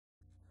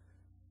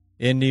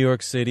In New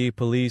York City,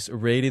 police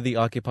raided the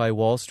Occupy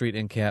Wall Street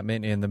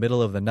encampment in the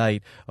middle of the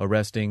night,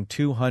 arresting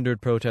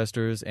 200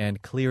 protesters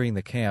and clearing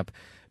the camp.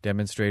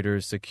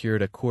 Demonstrators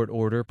secured a court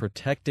order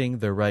protecting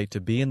their right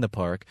to be in the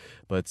park,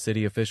 but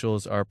city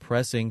officials are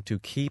pressing to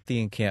keep the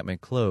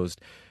encampment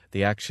closed.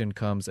 The action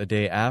comes a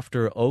day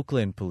after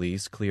Oakland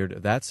police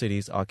cleared that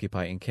city's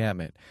Occupy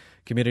encampment.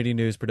 Community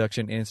News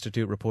Production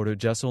Institute reporter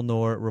Jessel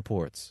Noor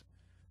reports.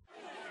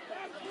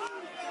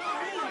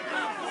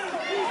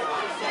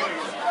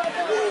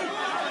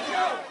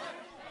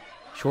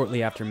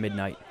 Shortly after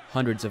midnight,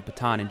 hundreds of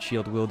baton and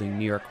shield-wielding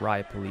New York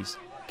riot police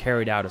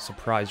carried out a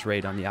surprise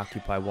raid on the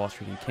Occupy Wall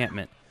Street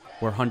encampment,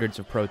 where hundreds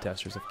of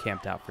protesters have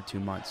camped out for 2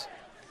 months.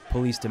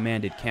 Police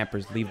demanded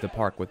campers leave the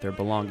park with their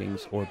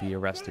belongings or be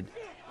arrested.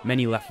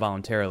 Many left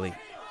voluntarily,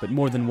 but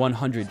more than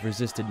 100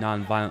 resisted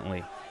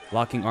non-violently,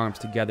 locking arms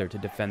together to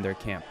defend their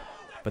camp.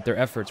 But their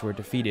efforts were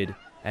defeated,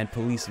 and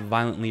police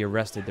violently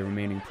arrested the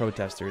remaining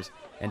protesters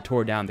and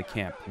tore down the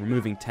camp,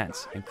 removing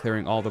tents and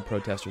clearing all the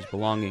protesters'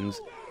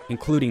 belongings,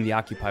 including the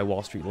Occupy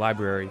Wall Street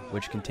Library,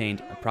 which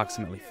contained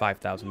approximately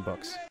 5,000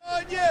 books.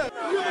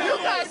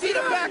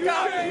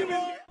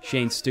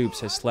 Shane Stoops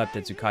has slept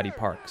at Zuccotti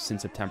Park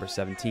since September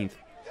 17th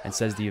and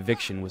says the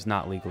eviction was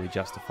not legally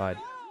justified.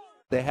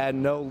 They had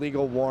no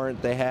legal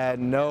warrant. They had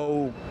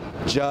no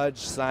judge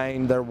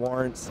sign their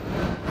warrants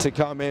to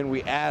come in.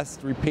 We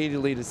asked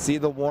repeatedly to see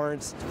the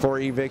warrants for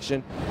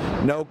eviction.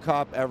 No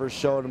cop ever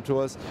showed them to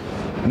us.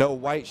 No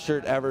white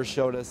shirt ever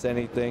showed us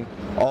anything.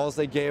 All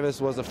they gave us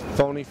was a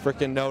phony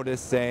freaking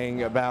notice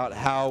saying about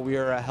how we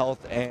are a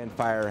health and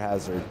fire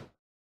hazard.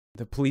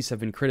 The police have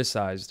been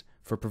criticized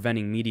for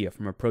preventing media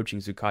from approaching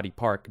Zuccotti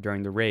Park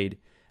during the raid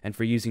and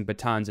for using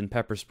batons and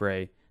pepper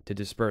spray to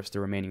disperse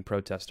the remaining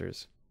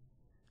protesters.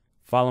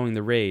 Following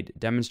the raid,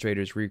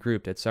 demonstrators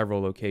regrouped at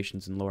several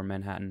locations in Lower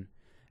Manhattan.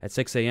 At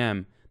 6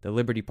 a.m., the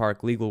Liberty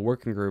Park Legal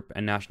Working Group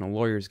and National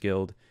Lawyers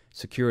Guild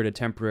secured a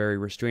temporary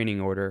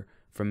restraining order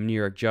from New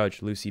York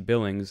Judge Lucy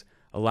Billings,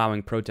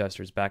 allowing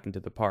protesters back into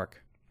the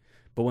park.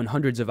 But when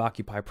hundreds of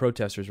Occupy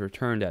protesters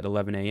returned at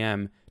 11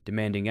 a.m.,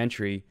 demanding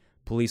entry,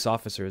 police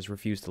officers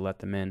refused to let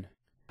them in.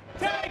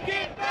 Take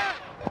it back!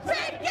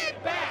 Take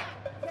it back!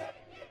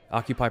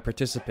 Occupy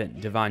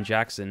participant Devon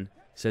Jackson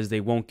says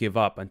they won't give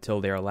up until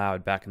they're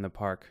allowed back in the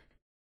park.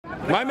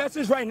 My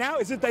message right now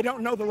is if they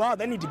don't know the law,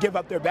 they need to give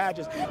up their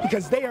badges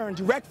because they are in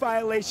direct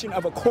violation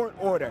of a court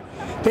order.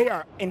 They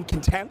are in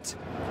contempt,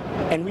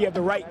 and we have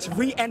the right to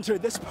re-enter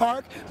this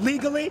park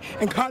legally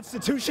and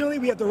constitutionally.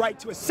 We have the right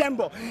to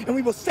assemble, and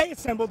we will stay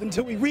assembled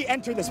until we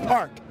re-enter this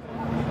park.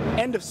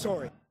 End of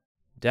story.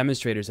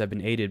 Demonstrators have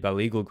been aided by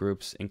legal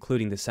groups,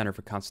 including the Center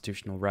for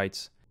Constitutional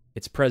Rights.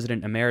 Its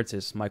president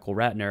emeritus, Michael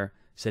Ratner,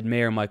 said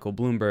Mayor Michael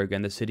Bloomberg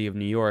and the city of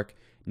New York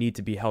need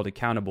to be held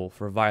accountable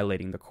for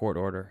violating the court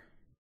order.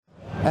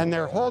 And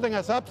they're holding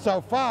us up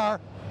so far,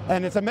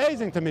 and it's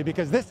amazing to me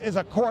because this is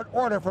a court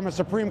order from a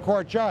Supreme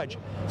Court judge.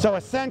 So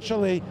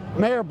essentially,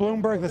 Mayor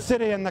Bloomberg, the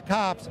city, and the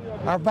cops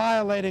are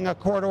violating a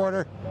court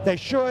order. They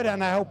should,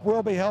 and I hope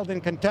will be held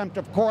in contempt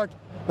of court,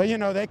 but you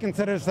know, they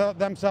consider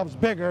themselves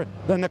bigger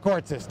than the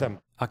court system.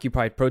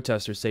 Occupied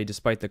protesters say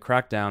despite the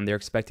crackdown, they're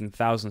expecting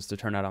thousands to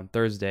turn out on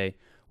Thursday,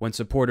 when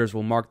supporters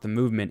will mark the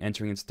movement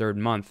entering its third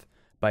month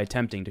by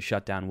attempting to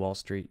shut down Wall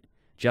Street.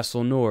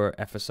 Jessel Noor,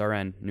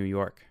 FSRN, New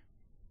York.